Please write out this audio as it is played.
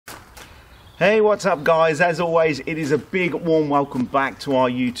Hey, what's up guys? As always, it is a big warm welcome back to our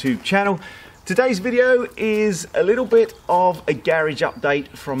YouTube channel. Today's video is a little bit of a garage update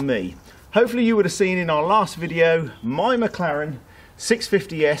from me. Hopefully you would have seen in our last video, my McLaren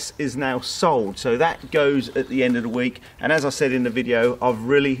 650S is now sold. So that goes at the end of the week. And as I said in the video, I've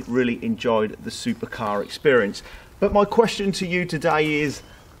really enjoyed the supercar experience. But my question to you today is,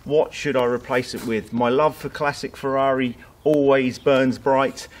 what should I replace it with? My love for classic Ferrari always burns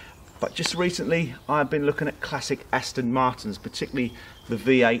bright. But just recently, I've been looking at classic Aston Martins, particularly the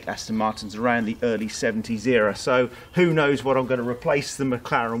V8 Aston Martins around the early 70s era. So who knows what I'm going to replace the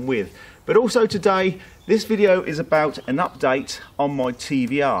McLaren with. But also today, this video is about an update on my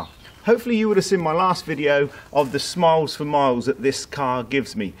TVR. Hopefully you would have seen my last video of the smiles for miles that this car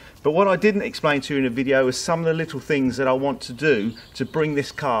gives me. But what I didn't explain to you in the video is some of the little things that I want to do to bring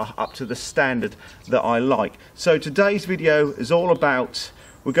this car up to the standard that I like. So today's video is all about,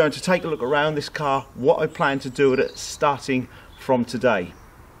 we're going to take a look around this car, what I plan to do with it starting from today.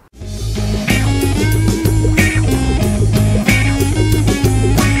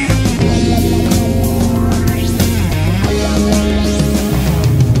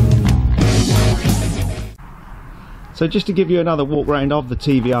 So just to give you another walk around of the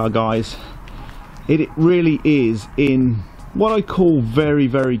TVR, guys, it really is in what I call very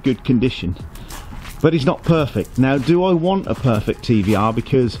good condition. But it's not perfect. Now, do I want a perfect TVR?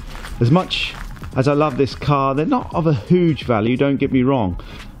 Because as much as I love this car, they're not of a huge value, don't get me wrong.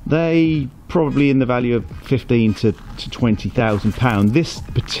 They probably in the value of 15 to 20,000 pounds. This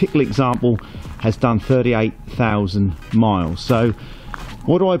particular example has done 38,000 miles. So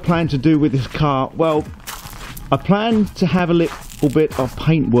what do I plan to do with this car? Well, I plan to have a little bit of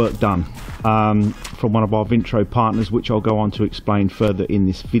paint work done from one of our Vint-tro partners, which I'll go on to explain further in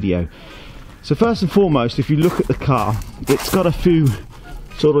this video. So first and foremost, if you look at the car, it's got a few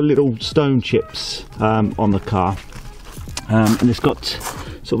sort of little stone chips on the car, and it's got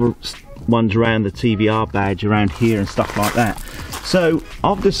sort of ones around the TVR badge around here and stuff like that. So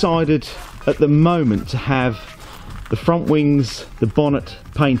I've decided at the moment to have the front wings, the bonnet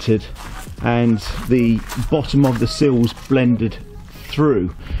painted, and the bottom of the sills blended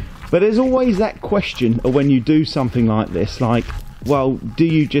through. But there's always that question of when you do something like this, like, well, do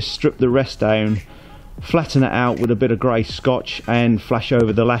you just strip the rest down, flatten it out with a bit of grey scotch and flash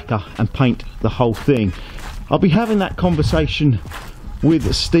over the lacquer and paint the whole thing? I'll be having that conversation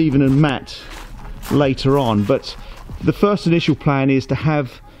with Stephen and Matt later on, but the first initial plan is to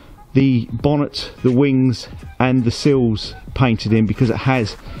have the bonnet, the wings and the sills painted in, because it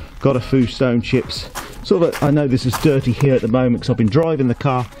has got a few stone chips. Sort of, I know this is dirty here at the moment because I've been driving the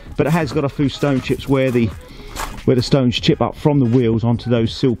car, but it has got a few stone chips where the stones chip up from the wheels onto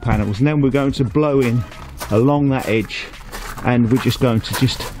those sill panels, and then we're going to blow in along that edge, and we're just going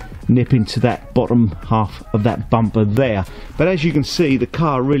to nip into that bottom half of that bumper there. But as you can see, the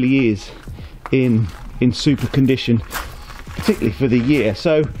car really is in super condition, particularly for the year.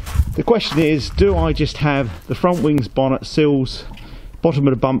 So the question is, do I just have the front wings, bonnet, sills, bottom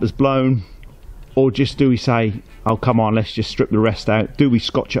of the bumpers blown, or just do we say, oh come on, let's just strip the rest out? Do we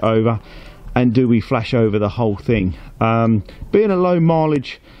scotch it over, and do we flash over the whole thing? Being a low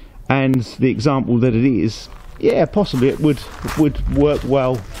mileage and the example that it is, yeah, possibly it would work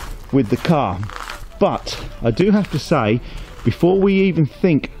well with the car. But I do have to say, before we even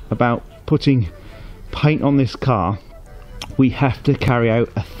think about putting paint on this car, we have to carry out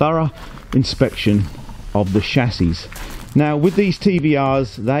a thorough inspection of the chassis. Now with these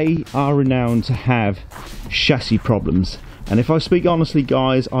TVRs, they are renowned to have chassis problems, and if I speak honestly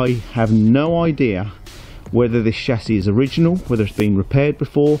guys, I have no idea whether this chassis is original, whether it's been repaired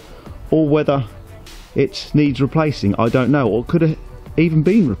before, or whether it needs replacing. I don't know, or could have even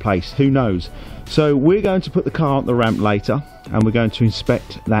been replaced, who knows. So we're going to put the car on the ramp later, and we're going to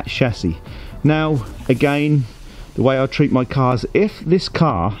inspect that chassis. Now again, the way I treat my cars, if this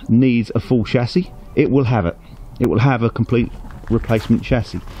car needs a full chassis, it will have it. It will have a complete replacement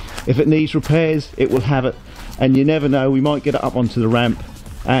chassis. If it needs repairs, it will have it. And you never know, we might get it up onto the ramp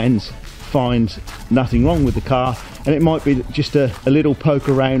and find nothing wrong with the car, and it might be just a little poke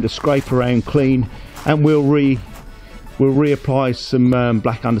around, a scrape around clean, and we'll reapply some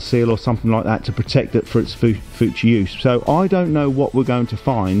black under seal or something like that to protect it for its future use. So I don't know what we're going to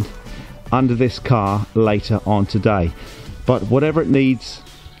find under this car later on today, but whatever it needs,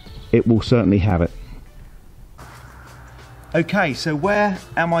 it will certainly have it. Okay, so where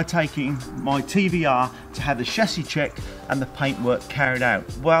am I taking my TVR to have the chassis checked and the paintwork carried out?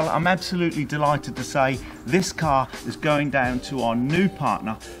 Well, I'm absolutely delighted to say this car is going down to our new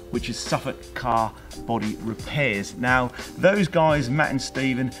partner, which is Suffolk Car Body Repairs. Now, those guys, Matt and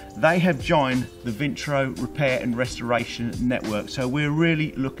Stephen, they have joined the Vint-tro Repair and Restoration Network. So we're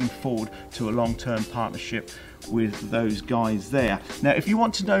really looking forward to a long-term partnership with those guys there. Now, if you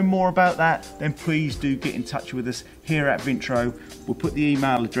want to know more about that, then please do get in touch with us here at Vint-tro. We'll put the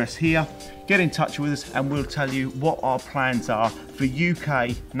email address here. Get in touch with us and we'll tell you what our plans are for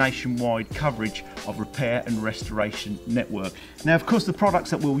UK nationwide coverage of Repair and Restoration Network. Now, of course, the products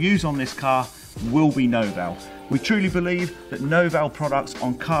that we'll use on this car will be Noval. We truly believe that Noval products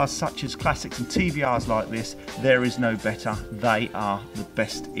on cars such as classics and TVRs like this, there is no better. They are the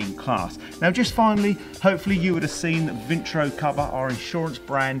best in class. Now, just finally, hopefully you would have seen that Vint-tro Cover, our insurance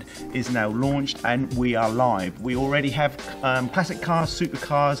brand, is now launched and we are live. We already have classic cars,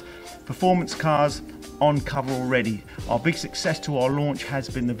 supercars, performance cars on cover already. Our big success to our launch has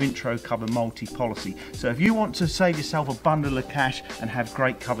been the Vint-tro Cover multi-policy. So if you want to save yourself a bundle of cash and have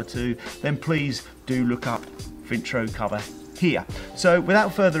great cover too, then please do look up Vint-tro Cover here. So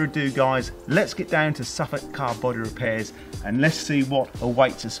without further ado, guys, let's get down to Suffolk Car Body Repairs and let's see what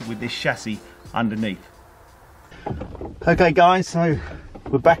awaits us with this chassis underneath. Okay guys, so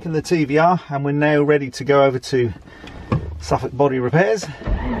we're back in the TVR and we're now ready to go over to Suffolk Body Repairs.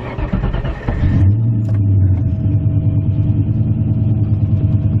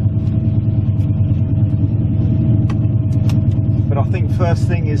 But I think first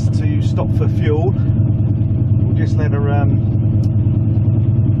thing is to stop for fuel. We'll just let her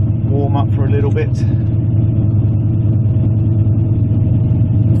warm up for a little bit.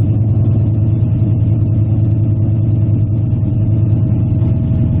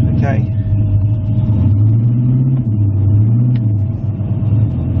 Okay.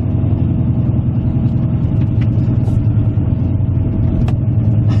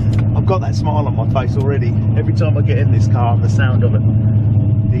 I've got that smile on my face already. Every time I get in this car, the sound of it,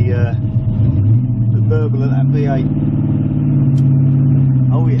 the burble of that V8.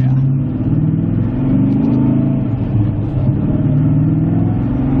 Oh yeah.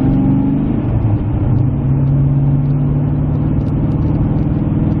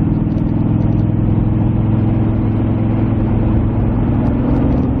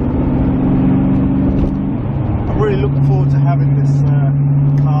 I'm really looking forward to having this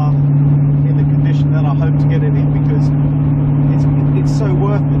car in the condition that I hope to get it in, because it's so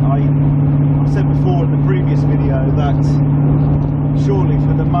worth it. I've said before in the previous video that surely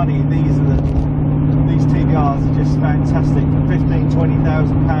for the money these TVRs are just fantastic. For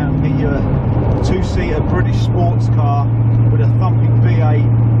 £15,000-20,000 get you a two-seater British sports car with a thumping V8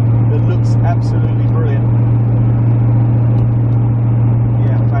 that looks absolutely brilliant.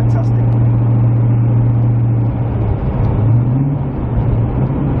 Yeah, fantastic.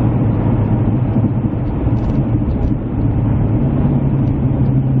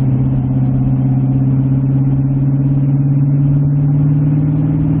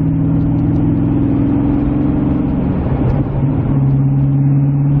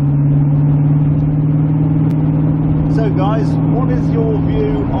 Guys, what is your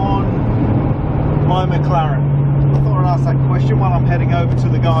view on my McLaren? I thought I'd ask that question while I'm heading over to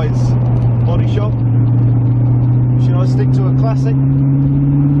the guy's body shop. Should I stick to a classic?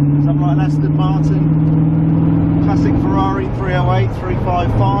 Something like an Aston Martin, classic Ferrari 308,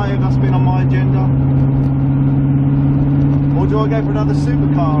 355, that's been on my agenda. Or do I go for another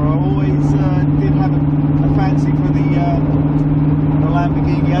supercar? I always did have a fancy for the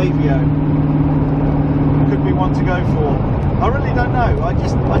Lamborghini Aveo. Could be one to go for. I really don't know. I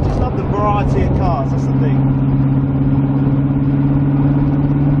just love the variety of cars. That's the thing.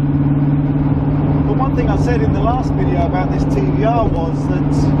 But one thing I said in the last video about this TVR was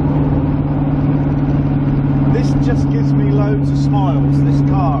that this just gives me loads of smiles, this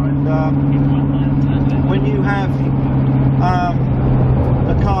car. And when you have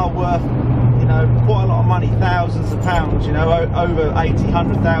a car worth, you know, quite a lot of money, thousands of pounds, you know, over 80,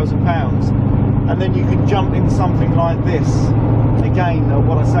 100,000 pounds, and then you can jump in something like this, again,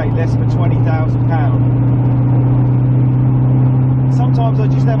 what I say, less for £20,000. Sometimes I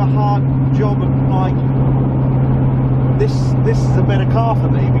just have a hard job of like, this is a better car for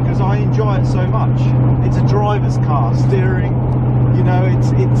me because I enjoy it so much. It's a driver's car, steering, you know,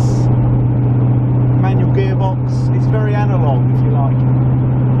 it's manual gearbox, it's very analog if you like.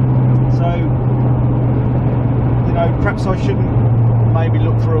 So, you know, perhaps I shouldn't maybe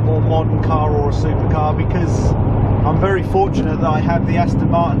look for a more modern car or a supercar, because I'm very fortunate that I have the Aston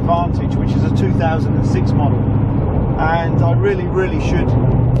Martin Vantage, which is a 2006 model. and I really should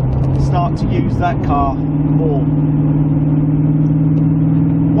start to use that car more.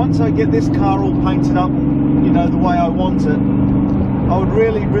 Once I get this car all painted up, you know, the way I want it, I would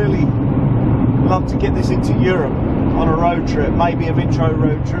really love to get this into Europe on a road trip, maybe a Vint-tro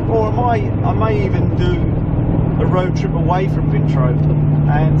road trip, or I may even do a road trip away from Vint-tro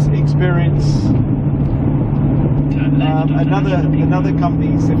and experience another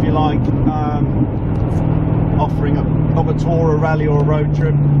companies, if you like, offering a tour, a rally or a road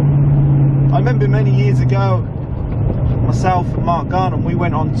trip. I remember many years ago, myself and Mark Garnham, we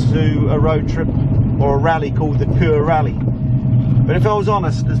went on to a road trip or a rally called the Pure Rally. But if I was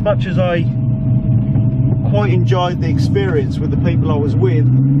honest, as much as I quite enjoyed the experience with the people I was with,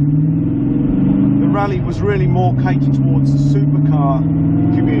 the rally was really more catered towards the supercar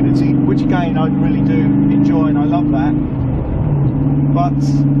community, which again I really do enjoy and I love that. But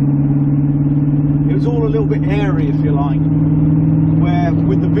it was all a little bit airy, if you like, where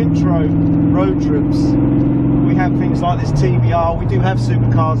with the Vint-tro road trips we have things like this TVR. We do have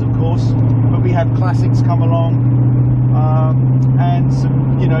supercars, of course, but we have classics come along, and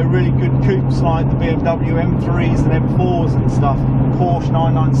some, you know, really good coupes like the BMW M3s and M4s and stuff, Porsche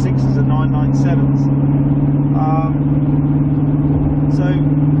 996s and 997s. So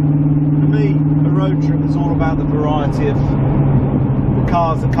for me, a road trip is all about the variety of the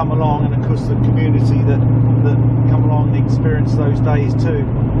cars that come along, and of course the community that come along and experience those days too.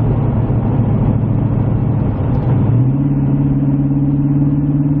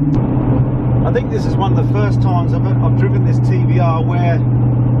 I think this is one of the first times I've driven this TVR where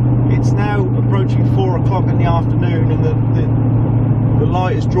it's now approaching 4 o'clock in the afternoon and the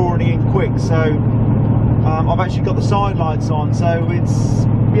light is drawing in quick, so I've actually got the side lights on, so it's,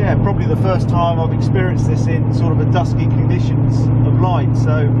 yeah, probably the first time I've experienced this in sort of a dusky conditions of light.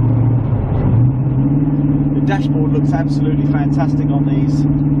 So the dashboard looks absolutely fantastic on these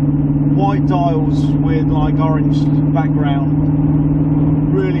white dials with like orange background.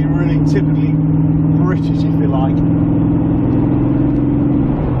 Really typically British, if you like.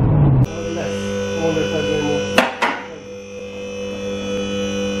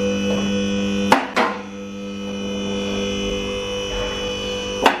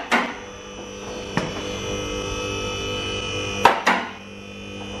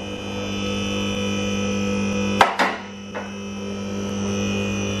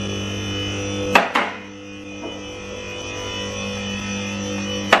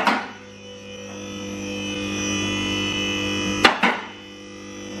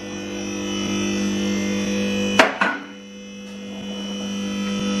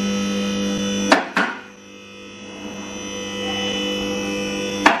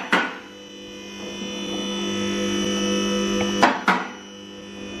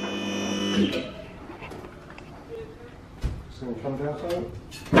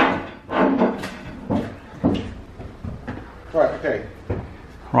 Right, okay.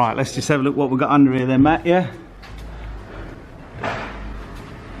 Right, let's just have a look what we've got under here then, Matt, yeah?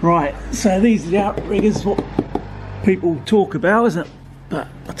 Right, so these are the outriggers, what people talk about, isn't it? But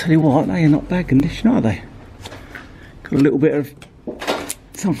I'll tell you what, they are not bad condition, are they? Got a little bit of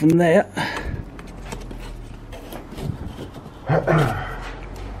something there.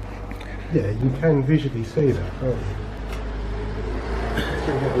 Yeah, you can visually see that, can't you? Let's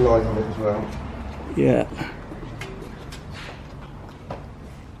get a light on it as well. Yeah.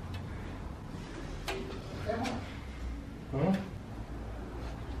 Huh?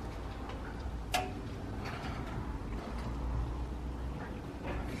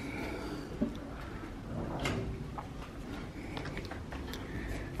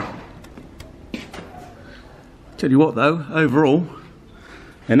 Tell you what though, overall,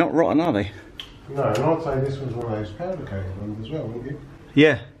 they're not rotten, are they? No, and I'd say this was one of those powder coated ones as well, wouldn't you?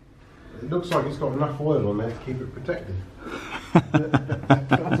 Yeah. It looks like it's got enough oil on there to keep it protected.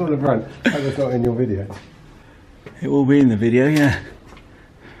 That's on the front. That was not in your video. It will be in the video, yeah.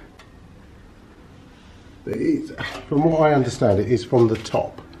 It is, from what I understand, it is from the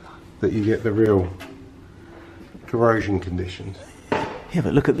top that you get the real corrosion conditions. Yeah,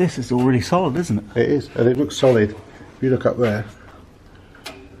 but look at this, it's already solid, isn't it? It is, and it looks solid. If you look up there,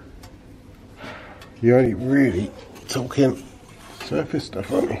 you're only really talking surface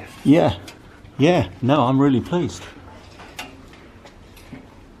stuff, aren't you? Yeah, yeah, no, I'm really pleased.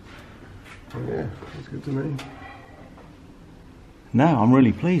 Yeah, it's good to me. No, I'm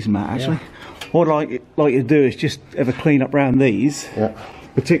really pleased, Matt, actually. Yeah. What I'd like to do is just have a clean up around these, yeah.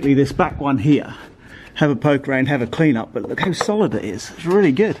 Particularly this back one here. Have a poke around, have a clean up, but look how solid it is. It's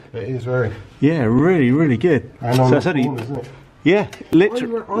really good. It is very. Yeah, really good. And on the corners, isn't it? Yeah,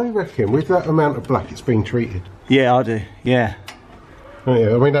 literally. I reckon with that amount of black it's been treated. Yeah, I do, yeah. Oh,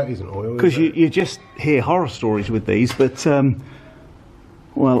 yeah, I mean that isn't oil. Because you just hear horror stories with these, but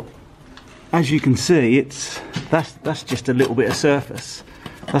well, as you can see, that's just a little bit of surface.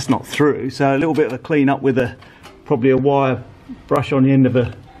 That's not through, so a little bit of a clean up with probably a wire brush on the end of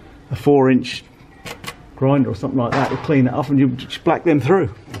a 4-inch grinder or something like that will clean it off, and you just black them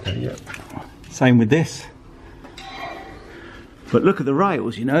through. Okay, yeah. Same with this. But look at the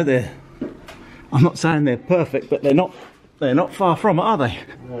rails, you know, I'm not saying they're perfect, but they're not far from it, are they?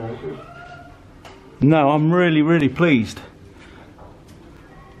 No, I'm really pleased.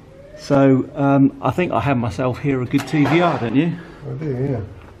 So I think I have myself here a good TVR, don't you? I do, yeah.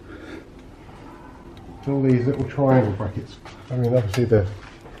 All these little triangle brackets. I mean, obviously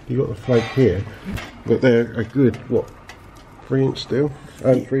you got the flake here, but they're a good, what, 3-inch steel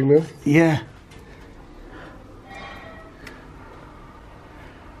and 3mm? Yeah.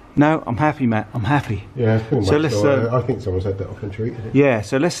 No, I'm happy, Matt. I'm happy. Yeah, it's pretty so much. Let's. I think someone's had that off and treated it. Yeah,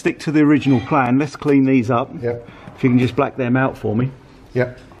 so let's stick to the original plan. Let's clean these up. Yep. If you can just black them out for me.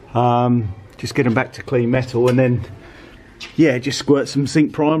 Yep. Just get them back to clean metal, and then, yeah, just squirt some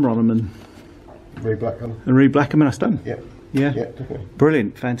zinc primer on them and re-black them. And re-black them, and that's done. Yep. Yeah. Yeah, definitely.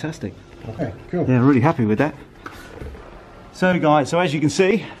 Brilliant, fantastic. Okay, cool. Yeah, really happy with that. So, guys, so as you can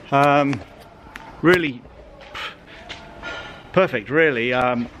see, really perfect. Really.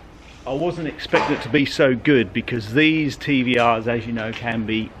 I wasn't expecting it to be so good, because these TVRs, as you know, can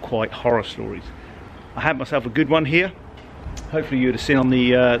be quite horror stories. I had myself a good one here. Hopefully you'd have seen on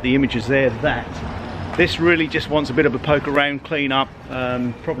the images there that this really just wants a bit of a poke around, clean up,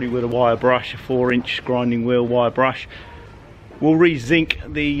 probably with a wire brush, a 4-inch grinding wheel wire brush. We'll re-zinc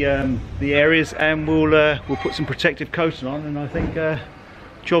the areas, and we'll put some protective coating on, and I think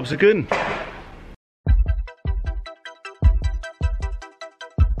jobs are good.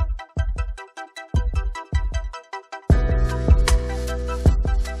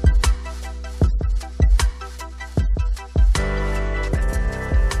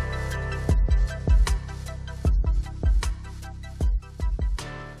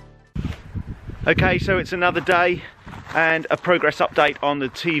 Okay, so it's another day and a progress update on the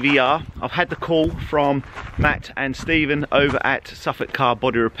TVR. I've had the call from Matt and Stephen over at Suffolk Car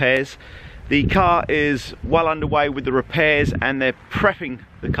Body Repairs. The car is well underway with the repairs, and they're prepping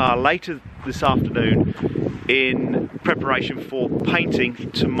the car later this afternoon in preparation for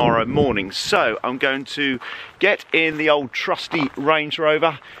painting tomorrow morning. So I'm going to get in the old trusty Range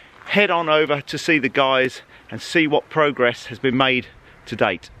Rover, head on over to see the guys and see what progress has been made to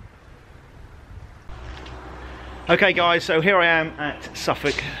date. Okay guys, so here I am at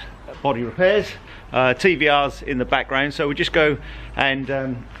Suffolk Body Repairs. TVR's in the background, so we'll just go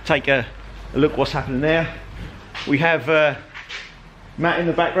and take a look what's happening there. We have Matt in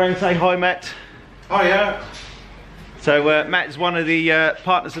the background. Say hi, Matt. Hiya. So Matt is one of the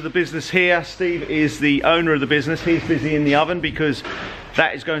partners of the business here. Steve is the owner of the business. He's busy in the oven because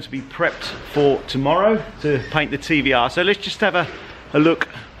that is going to be prepped for tomorrow to paint the TVR. So let's just have a look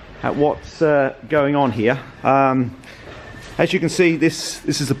at what's going on here. As you can see, this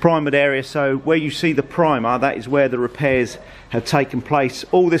is the primered area, so where you see the primer, that is where the repairs have taken place.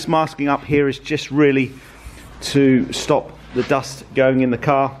 All this masking up here is just really to stop the dust going in the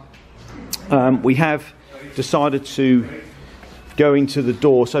car. We have decided to go into the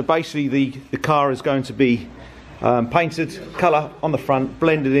door, so basically the car is going to be painted colour on the front,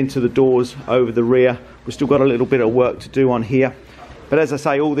 blended into the doors over the rear. We've still got a little bit of work to do on here. But as I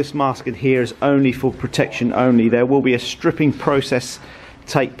say, all this masking here is only for protection only. There will be a stripping process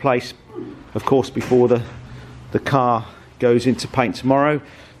take place, of course, before the car goes into paint tomorrow.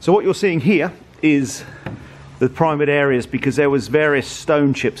 So what you're seeing here is the primered areas, because there was various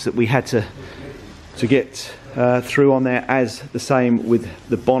stone chips that we had to get through on there, as the same with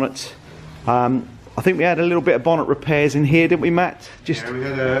the bonnet. I think we had a little bit of bonnet repairs in here, didn't we, Matt? Yeah, we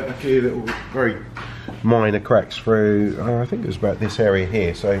had a few little very minor cracks through, I think it was about this area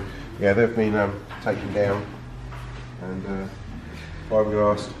here. So yeah, they've been taken down and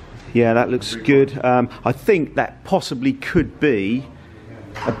fiberglassed. Yeah, that looks good. I think that possibly could be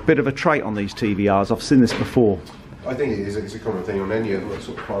a bit of a trait on these TVRs. I've seen this before. I think it is. It's a common thing on any of that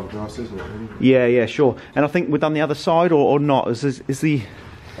sort of fiberglass, isn't it? Yeah, sure. And I think we've done the other side, or not? Is the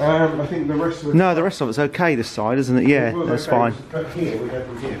I think the rest of it. No, the rest of it's okay this side, isn't it? Yeah, well, that's fine. But here we had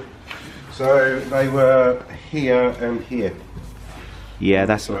them here. So they were here and here. Yeah,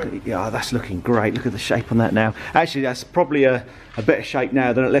 that's looking great. Look at the shape on that now. Actually, that's probably a better shape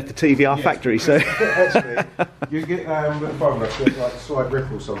now than it left the TVR factory. So actually, you get like slight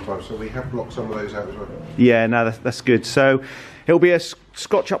ripples sometimes, so we have blocked some of those out as well. Yeah, no, that's good. So it'll be a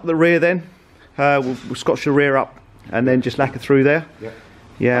scotch up the rear then. We'll scotch the rear up and then just lacquer through there. Yep.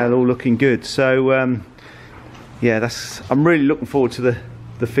 Yeah, all looking good. So yeah, I'm really looking forward to the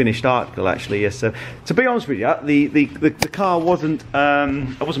finished article actually. Yes. So to be honest with you, the car wasn't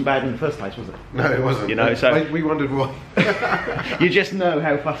bad in the first place, was it? No, it wasn't. You know, so we wondered why. You just know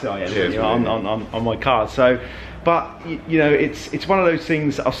how fussy I am, yes, on my car. So, but you know, it's one of those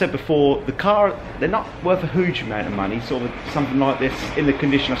things. I've said before, the car, they're not worth a huge amount of money. Sort of something like this in the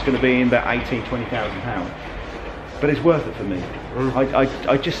condition that's going to be in about £18,000-20,000, but it's worth it for me.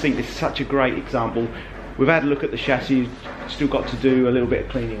 I just think this is such a great example. We've had a look at the chassis, still got to do a little bit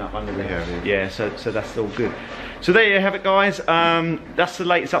of cleaning up under there. Yeah, so that's all good. So there you have it, guys. That's the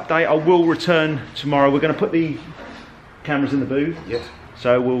latest update. I will return tomorrow. We're going to put the cameras in the booth. Yes.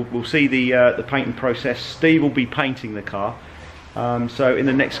 So we'll see the painting process. Steve will be painting the car. So in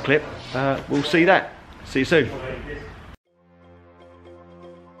the next clip, we'll see that. See you soon.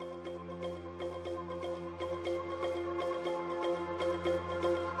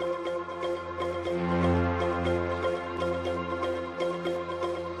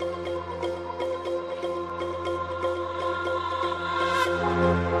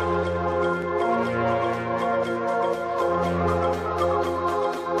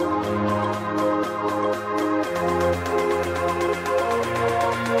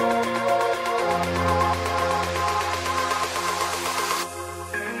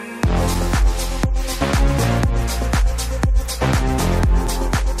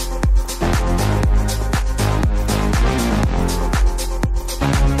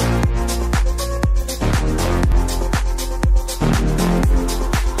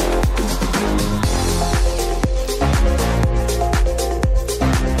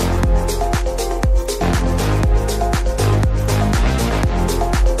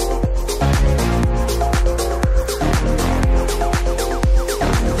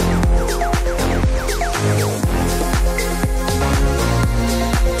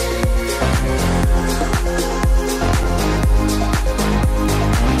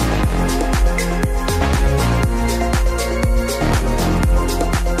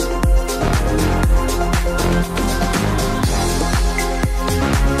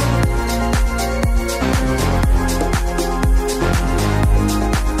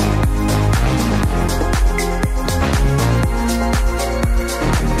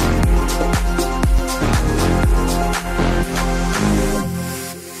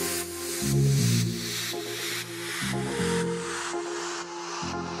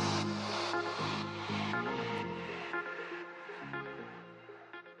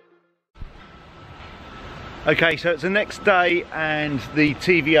 Okay, so it's the next day and the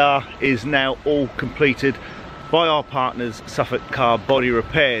TVR is now all completed by our partners Suffolk Car Body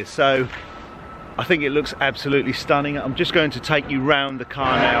Repairs. So I think it looks absolutely stunning. I'm just going to take you round the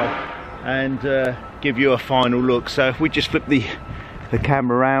car now and give you a final look. So if we just flip the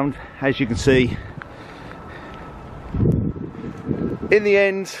camera around, as you can see, in the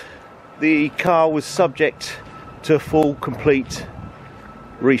end the car was subject to a full complete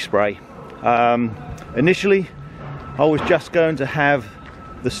respray. Initially I was just going to have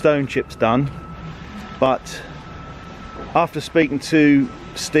the stone chips done, but after speaking to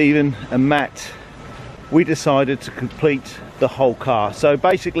Stephen and Matt, we decided to complete the whole car. So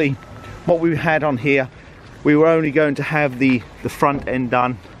basically what we had on here, we were only going to have the front end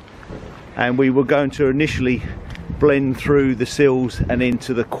done, and we were going to initially blend through the sills and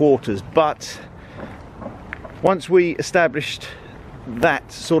into the quarters. But once we established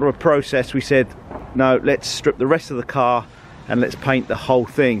that sort of a process, we said no, let's strip the rest of the car and let's paint the whole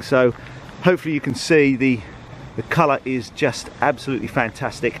thing. So hopefully you can see the colour is just absolutely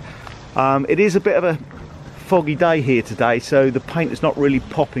fantastic. It is a bit of a foggy day here today, so the paint is not really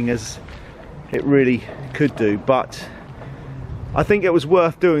popping as it really could do, but I think it was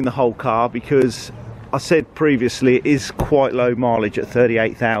worth doing the whole car because I said previously it is quite low mileage at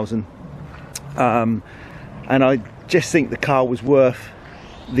 38,000, and I just think the car was worth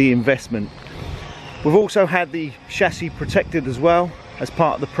the investment. We've also had the chassis protected as well as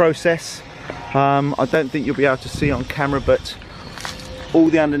part of the process. I don't think you'll be able to see on camera, but all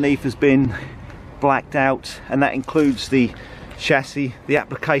the underneath has been blacked out, and that includes the chassis. The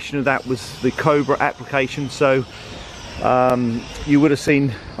application of that was the Cobra application, so you would have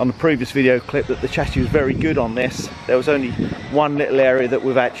seen on the previous video clip that the chassis was very good on this. There was only one little area that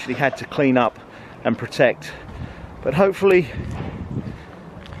we've actually had to clean up and protect, but hopefully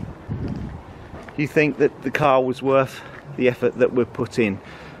you think that the car was worth the effort that we've put in.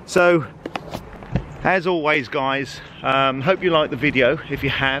 So as always guys, hope you like the video. If you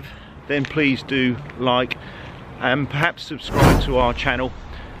have, then please do like and perhaps subscribe to our channel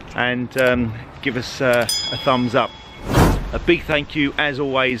and give us a thumbs up. A big thank you as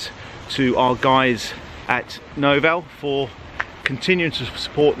always to our guys at Novell for continuing to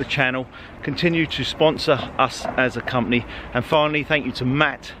support the channel, continue to sponsor us as a company, and finally thank you to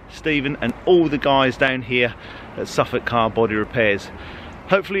Matt, Stephen and all the guys down here at Suffolk Car Body Repairs.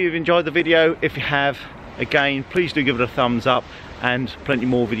 Hopefully you've enjoyed the video. If you have, again please do give it a thumbs up, and plenty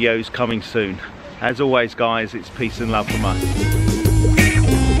more videos coming soon. As always guys, it's peace and love from us.